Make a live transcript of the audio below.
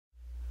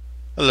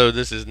Hello,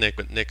 this is Nick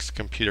with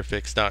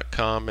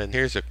nickscomputerfix.com, and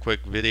here's a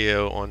quick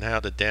video on how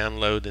to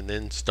download and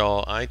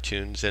install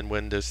iTunes in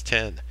Windows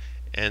 10,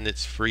 and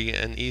it's free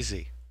and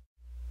easy.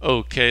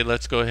 Okay,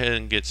 let's go ahead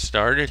and get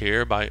started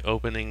here by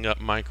opening up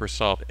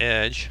Microsoft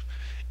Edge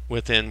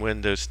within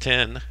Windows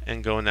 10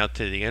 and going out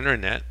to the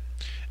internet,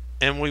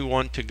 and we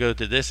want to go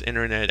to this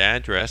internet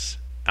address,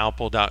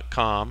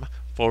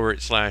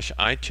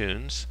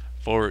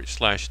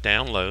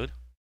 apple.com/iTunes/download.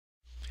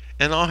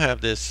 And I'll have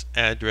this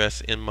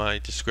address in my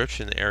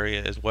description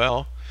area as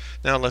well.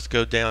 Now let's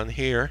go down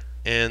here,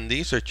 and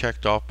these are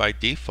checked off by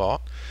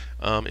default.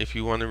 If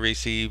you want to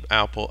receive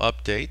Apple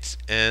updates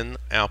and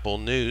Apple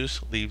news,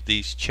 leave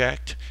these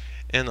checked,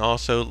 and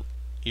also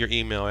your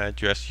email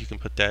address, you can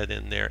put that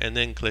in there, and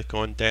then click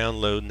on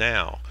download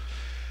now.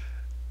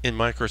 In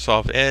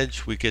Microsoft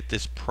Edge, we get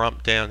this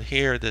prompt down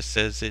here that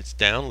says it's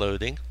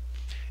downloading,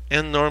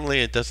 and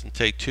normally it doesn't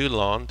take too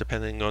long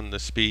depending on the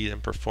speed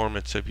and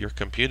performance of your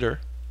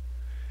computer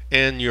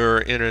and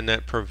your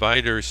internet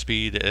provider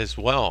speed as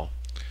well.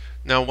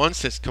 Now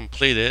once it's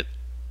completed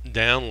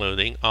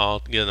downloading, I'll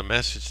get a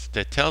message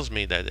that tells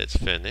me that it's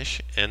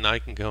finished, and I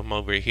can come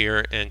over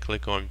here and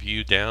click on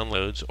view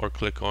downloads or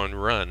click on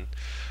run.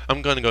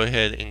 I'm going to go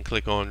ahead and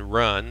click on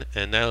run,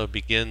 and that'll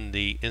begin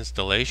the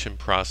installation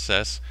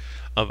process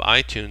of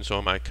iTunes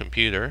on my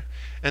computer,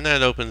 and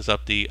that opens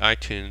up the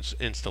iTunes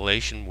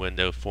installation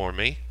window for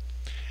me.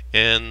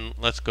 And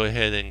let's go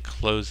ahead and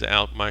close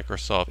out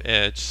Microsoft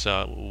Edge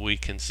so we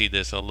can see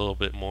this a little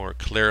bit more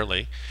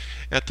clearly.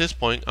 At this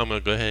point, I'm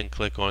going to go ahead and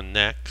click on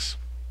Next.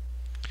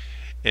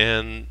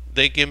 And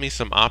they give me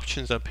some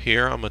options up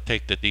here. I'm going to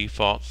take the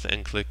defaults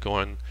and click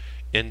on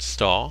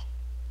Install.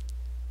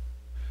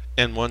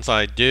 And once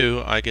I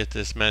do, I get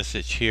this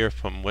message here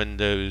from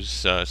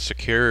Windows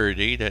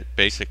Security that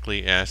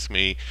basically asks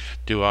me,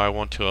 do I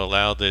want to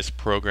allow this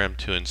program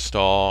to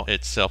install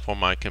itself on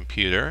my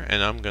computer?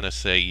 And I'm going to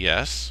say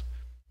yes.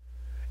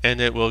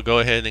 And it will go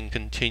ahead and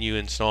continue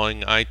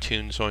installing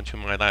iTunes onto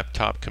my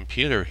laptop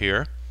computer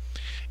here.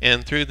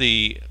 And through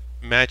the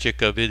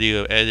magic of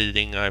video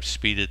editing, I've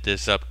speeded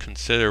this up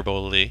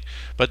considerably,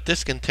 but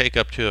this can take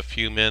up to a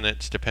few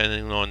minutes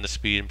depending on the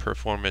speed and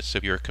performance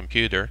of your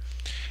computer.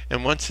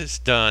 And once it's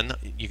done,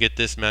 you get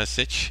this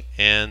message,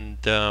 and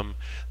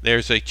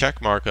there's a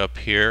check mark up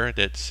here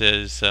that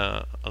says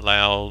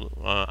allow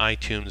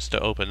iTunes to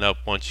open up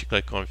once you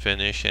click on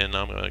finish, and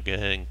I'm going to go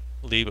ahead and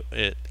leave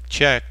it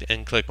checked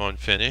and click on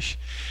finish,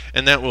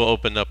 and that will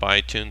open up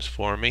iTunes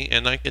for me,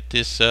 and I get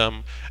this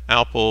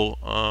Apple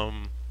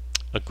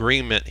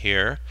agreement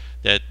here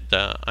that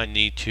I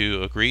need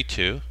to agree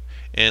to,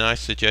 and I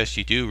suggest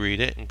you do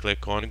read it and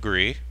click on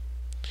agree.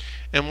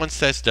 And once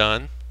that's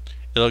done,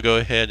 it'll go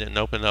ahead and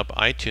open up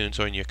iTunes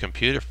on your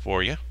computer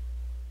for you.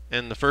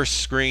 And the first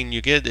screen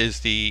you get is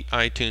the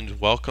iTunes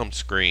welcome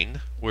screen,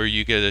 where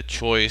you get a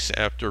choice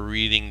after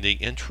reading the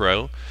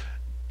intro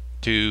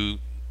to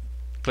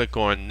click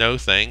on no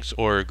thanks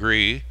or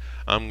agree.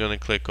 I'm going to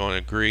click on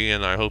agree,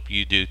 and I hope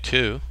you do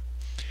too.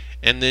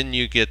 And then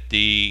you get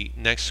the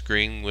next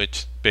screen,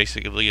 which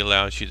basically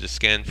allows you to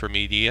scan for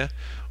media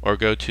or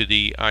go to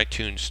the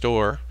iTunes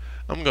Store.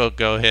 I'm going to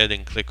go ahead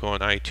and click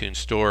on iTunes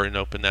Store and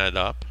open that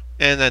up.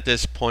 And at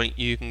this point,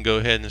 you can go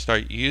ahead and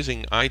start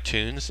using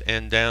iTunes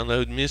and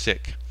download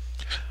music.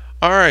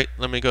 Alright,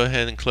 let me go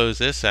ahead and close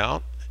this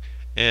out.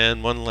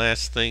 And one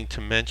last thing to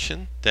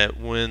mention, that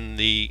when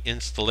the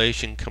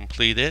installation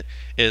completed,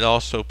 it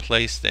also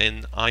placed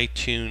an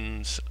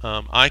iTunes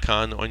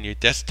icon on your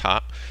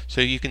desktop,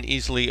 so you can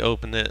easily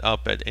open it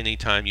up at any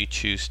time you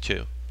choose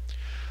to.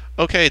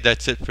 Okay,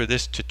 that's it for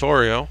this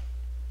tutorial.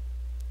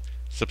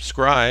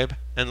 Subscribe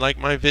and like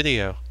my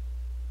video.